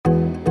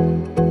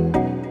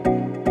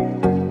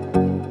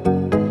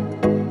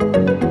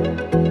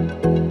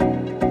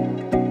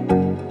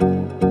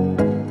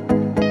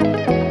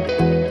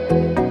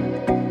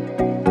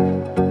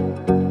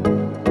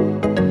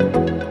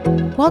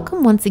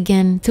Welcome once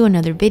again to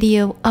another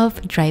video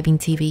of Driving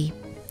TV.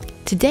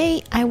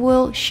 Today I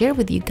will share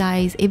with you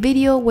guys a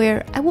video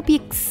where I will be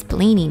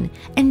explaining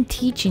and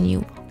teaching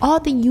you all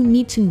that you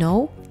need to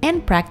know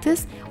and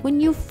practice when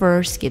you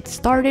first get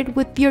started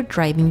with your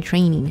driving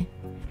training.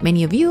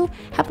 Many of you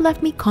have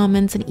left me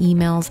comments and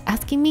emails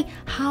asking me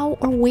how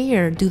or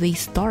where do they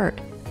start,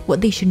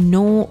 what they should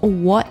know or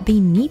what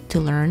they need to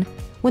learn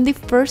when they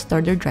first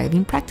start their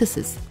driving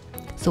practices.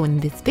 So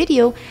in this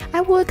video, I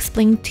will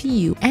explain to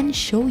you and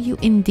show you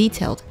in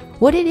detail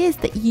what it is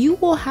that you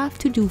will have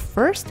to do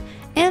first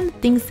and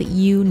things that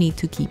you need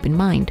to keep in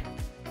mind.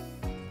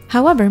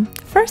 However,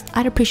 first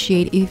I'd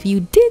appreciate if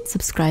you did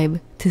subscribe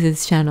to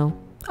this channel.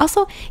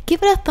 Also,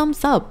 give it a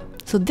thumbs up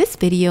so this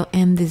video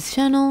and this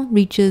channel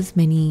reaches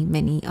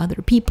many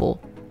other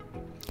people.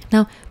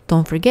 Now,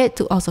 don't forget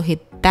to also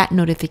hit that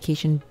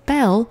notification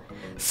bell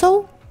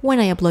so when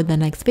I upload the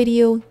next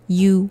video,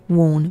 you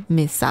won't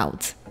miss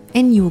out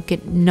and you will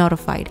get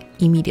notified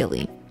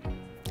immediately.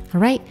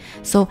 Alright,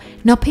 so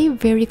now pay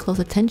very close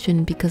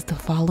attention because the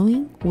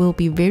following will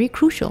be very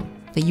crucial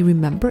that you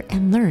remember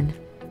and learn.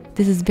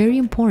 This is very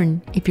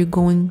important if you're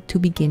going to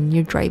begin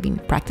your driving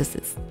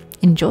practices.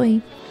 Enjoy!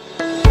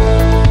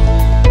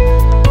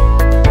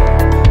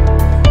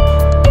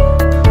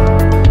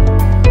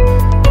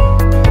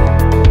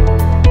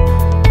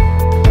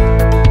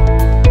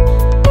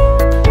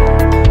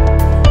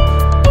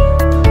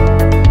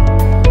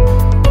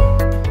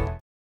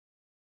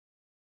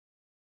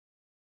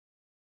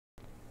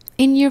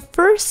 In your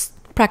first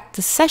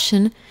practice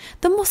session,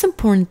 the most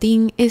important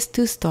thing is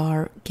to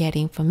start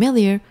getting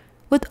familiar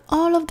with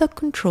all of the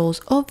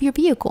controls of your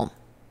vehicle.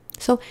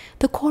 So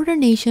the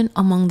coordination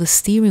among the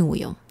steering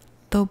wheel,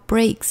 the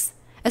brakes,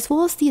 as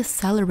well as the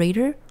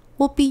accelerator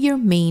will be your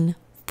main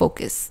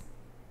focus.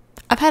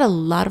 I've had a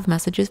lot of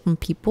messages from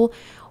people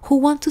who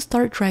want to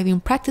start driving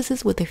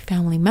practices with a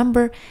family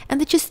member and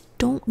they just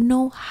don't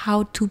know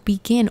how to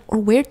begin or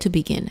where to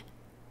begin.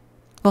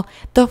 Well,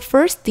 the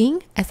first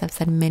thing, as I've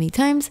said many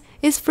times,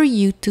 is for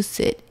you to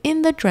sit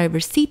in the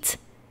driver's seat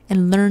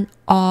and learn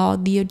all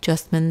the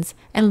adjustments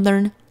and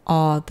learn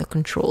all the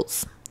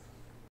controls.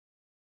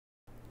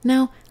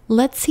 Now,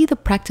 let's see the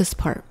practice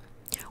part,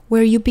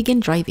 where you begin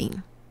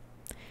driving.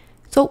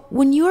 So,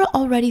 when you're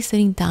already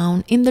sitting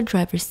down in the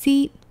driver's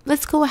seat,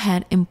 let's go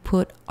ahead and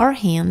put our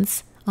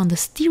hands on the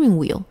steering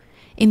wheel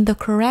in the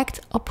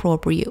correct,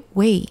 appropriate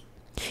way.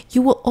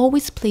 You will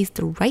always place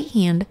the right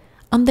hand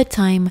on the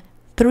time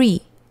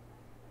 3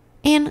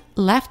 and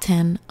left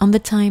hand on the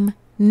time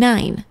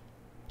 9.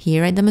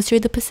 Here I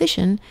demonstrate the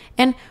position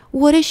and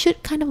what it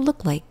should kind of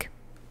look like.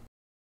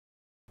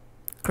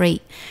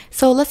 Great,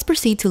 so let's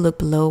proceed to look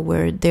below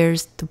where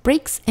there's the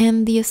brakes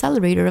and the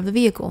accelerator of the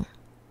vehicle.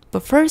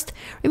 But first,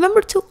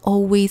 remember to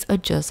always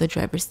adjust the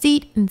driver's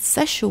seat in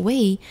such a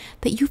way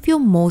that you feel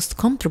most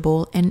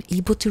comfortable and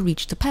able to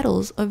reach the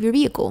pedals of your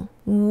vehicle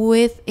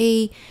without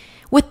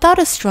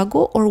a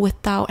struggle or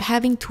without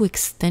having to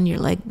extend your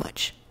leg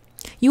much.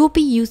 You will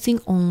be using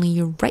only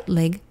your right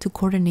leg to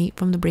coordinate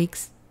from the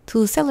brakes to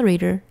the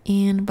accelerator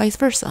and vice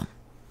versa,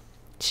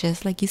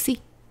 just like you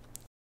see.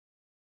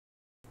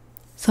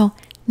 So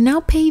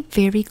now pay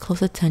very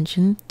close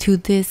attention to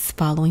this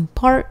following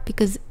part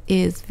because it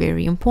is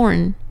very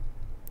important.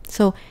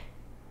 So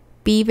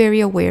be very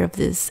aware of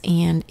this,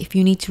 and if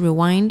you need to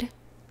rewind,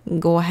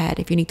 go ahead.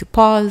 If you need to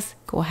pause,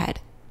 go ahead.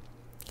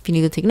 If you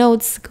need to take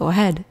notes, go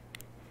ahead.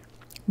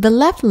 The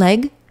left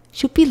leg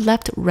should be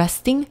left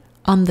resting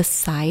on the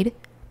side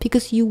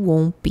because you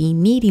won't be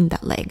needing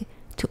that leg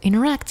to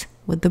interact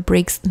with the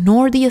brakes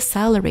nor the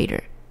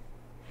accelerator.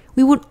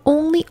 We would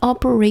only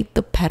operate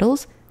the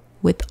pedals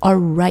with our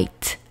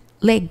right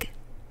leg.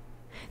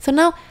 So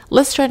now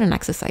let's try an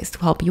exercise to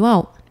help you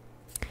out.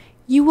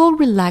 You will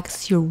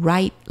relax your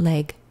right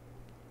leg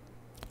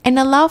and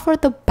allow for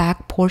the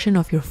back portion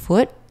of your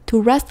foot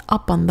to rest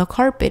up on the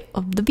carpet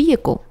of the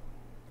vehicle.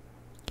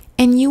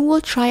 And you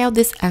will try out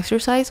this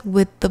exercise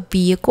with the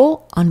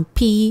vehicle on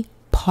P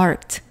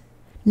parked.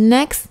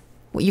 Next,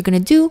 what you're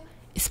going to do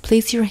is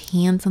place your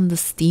hands on the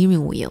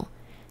steering wheel,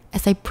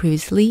 as I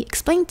previously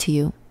explained to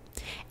you,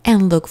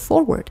 and look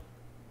forward.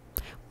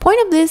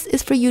 Point of this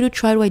is for you to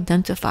try to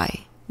identify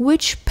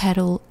which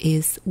pedal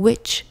is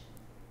which.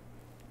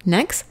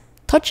 Next,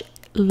 touch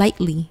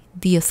lightly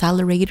the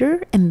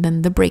accelerator and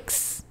then the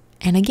brakes,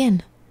 and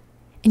again.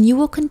 And you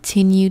will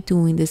continue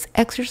doing this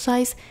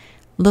exercise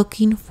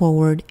looking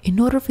forward in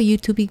order for you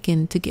to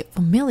begin to get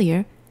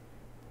familiar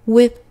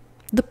with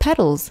the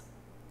pedals,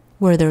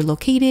 where they're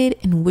located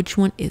and which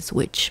one is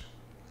which.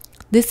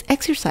 This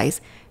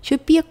exercise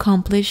should be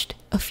accomplished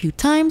a few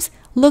times,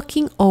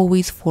 looking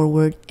always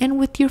forward and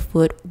with your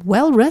foot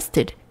well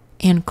rested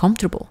and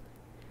comfortable.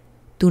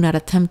 Do not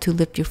attempt to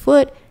lift your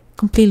foot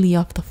completely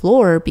off the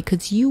floor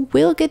because you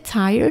will get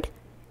tired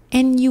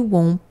and you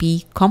won't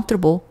be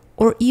comfortable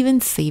or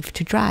even safe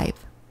to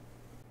drive.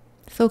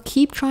 So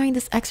keep trying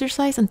this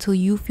exercise until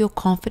you feel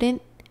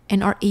confident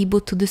and are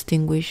able to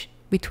distinguish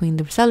between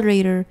the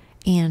accelerator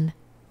and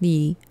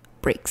the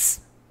brakes.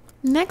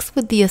 Next,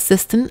 with the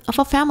assistance of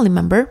a family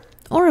member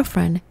or a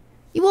friend,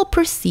 you will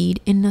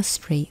proceed in a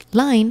straight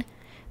line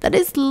that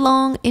is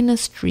long in a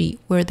street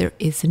where there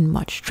isn't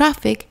much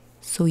traffic,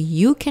 so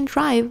you can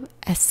drive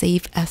as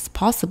safe as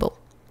possible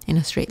in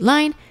a straight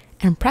line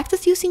and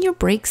practice using your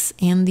brakes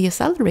and the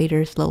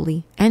accelerator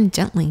slowly and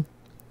gently.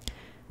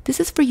 This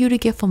is for you to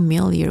get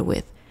familiar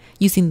with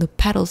using the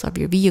pedals of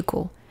your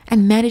vehicle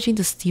and managing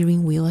the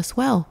steering wheel as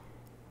well.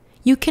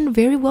 You can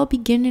very well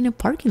begin in a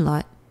parking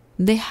lot.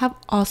 They have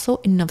also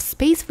enough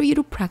space for you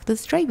to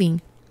practice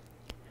driving.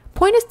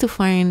 Point is to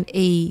find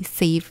a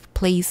safe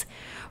place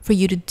for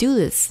you to do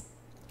this,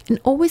 and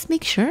always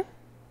make sure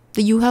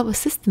that you have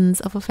assistance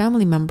of a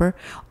family member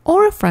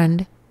or a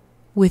friend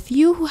with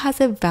you who has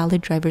a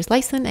valid driver's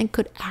license and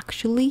could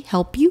actually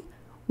help you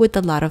with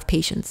a lot of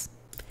patience.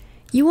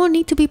 You will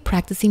need to be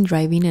practicing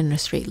driving in a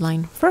straight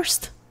line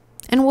first.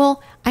 And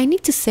well, I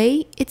need to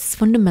say it's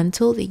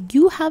fundamental that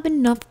you have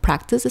enough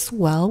practice as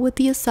well with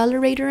the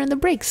accelerator and the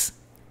brakes.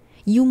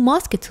 You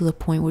must get to the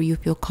point where you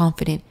feel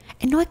confident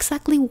and know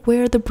exactly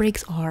where the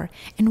brakes are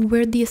and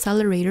where the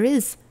accelerator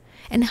is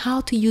and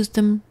how to use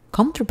them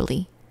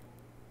comfortably.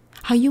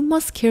 How you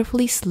must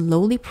carefully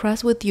slowly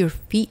press with your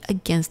feet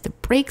against the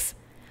brakes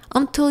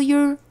until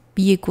your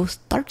vehicle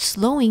starts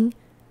slowing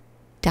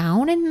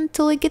down and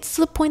until it gets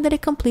to the point that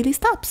it completely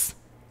stops.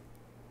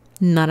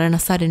 Not in a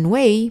sudden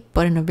way,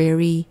 but in a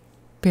very,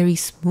 very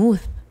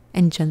smooth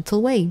and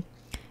gentle way.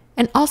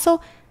 And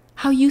also,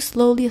 how you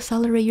slowly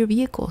accelerate your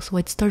vehicle so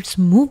it starts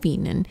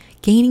moving and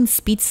gaining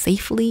speed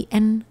safely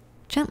and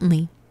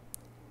gently.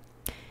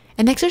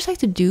 An exercise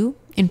to do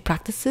in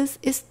practices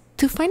is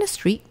to find a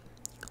street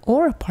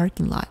or a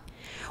parking lot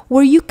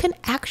where you can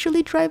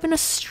actually drive in a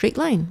straight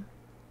line.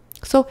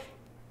 So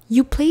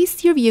you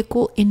place your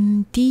vehicle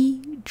in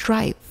the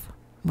drive,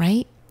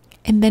 right?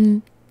 And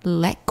then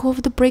let go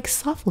of the brakes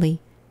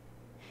softly.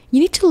 You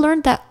need to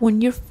learn that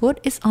when your foot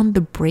is on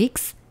the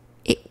brakes,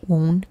 it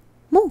won't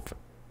move.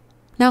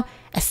 Now,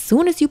 as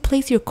soon as you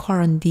place your car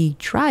on the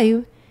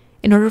drive,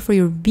 in order for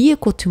your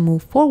vehicle to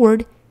move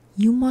forward,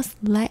 you must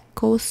let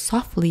go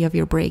softly of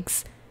your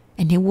brakes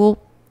and it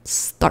will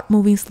start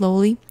moving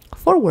slowly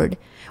forward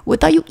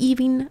without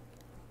you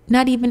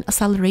not even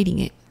accelerating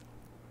it.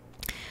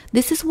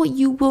 This is what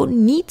you will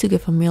need to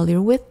get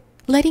familiar with,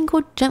 letting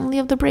go gently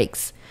of the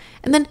brakes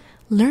and then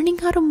learning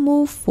how to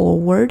move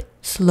forward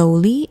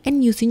slowly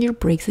and using your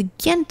brakes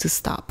again to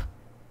stop.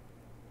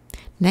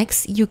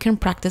 Next, you can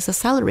practice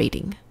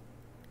accelerating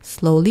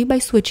slowly by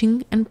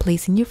switching and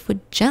placing your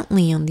foot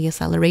gently on the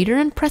accelerator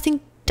and pressing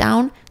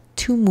down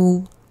to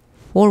move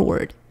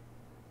forward.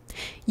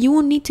 You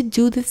will need to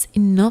do this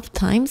enough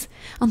times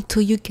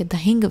until you get the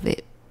hang of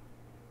it,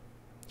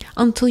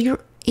 until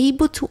you're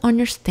able to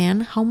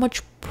understand how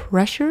much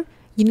pressure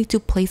you need to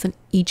place on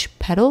each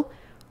pedal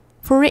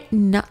for it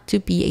not to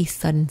be a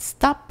sudden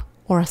stop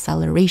or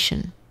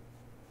acceleration.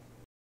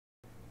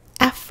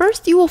 At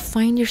first, you will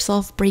find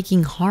yourself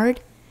braking hard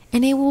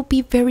and it will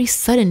be very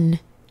sudden.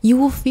 You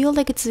will feel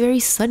like it's very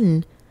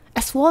sudden,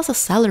 as well as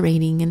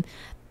accelerating, and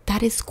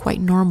that is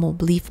quite normal,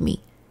 believe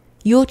me.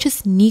 You'll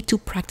just need to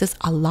practice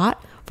a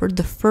lot for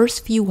the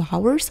first few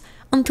hours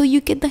until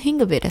you get the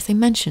hang of it, as I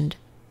mentioned.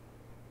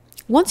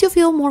 Once you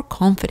feel more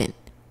confident,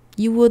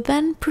 you will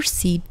then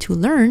proceed to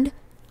learn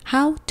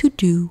how to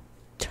do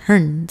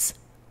turns.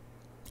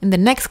 In the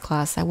next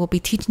class, I will be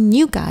teaching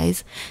you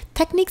guys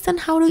techniques on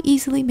how to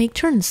easily make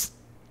turns.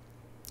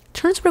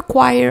 Turns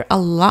require a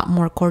lot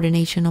more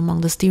coordination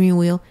among the steering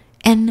wheel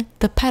and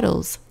the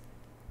pedals.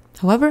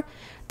 However,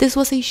 this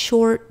was a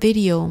short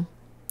video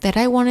that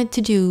I wanted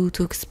to do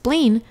to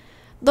explain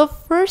the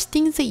first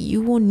things that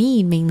you will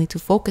need mainly to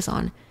focus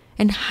on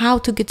and how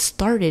to get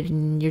started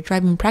in your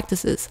driving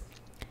practices.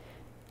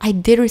 I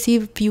did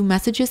receive a few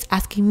messages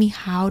asking me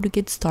how to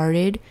get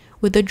started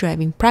with the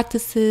driving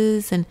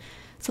practices, and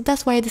so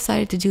that's why I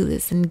decided to do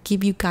this and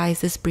give you guys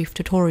this brief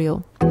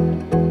tutorial.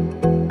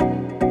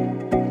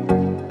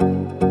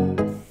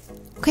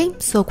 Okay,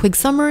 so quick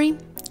summary.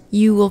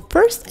 You will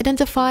first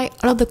identify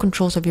all of the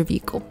controls of your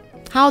vehicle,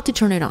 how to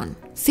turn it on,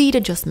 seat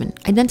adjustment,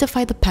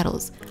 identify the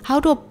pedals, how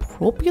to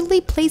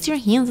appropriately place your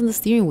hands on the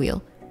steering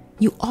wheel.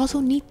 You also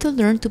need to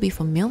learn to be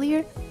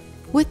familiar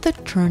with the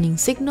turning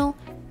signal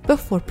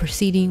before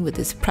proceeding with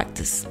this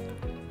practice.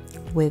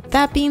 With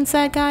that being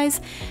said, guys,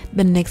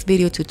 the next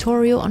video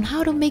tutorial on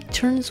how to make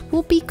turns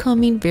will be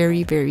coming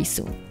very, very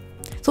soon.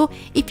 So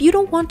if you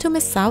don't want to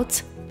miss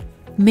out,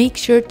 make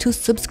sure to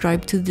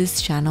subscribe to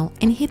this channel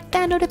and hit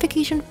that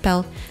notification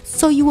bell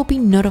so you will be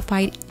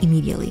notified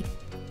immediately.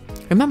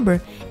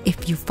 Remember,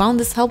 if you found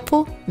this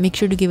helpful, make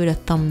sure to give it a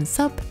thumbs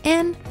up,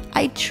 and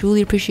I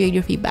truly appreciate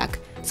your feedback.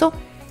 So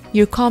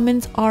your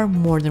comments are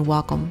more than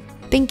welcome.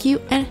 Thank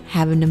you and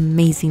have an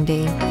amazing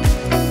day.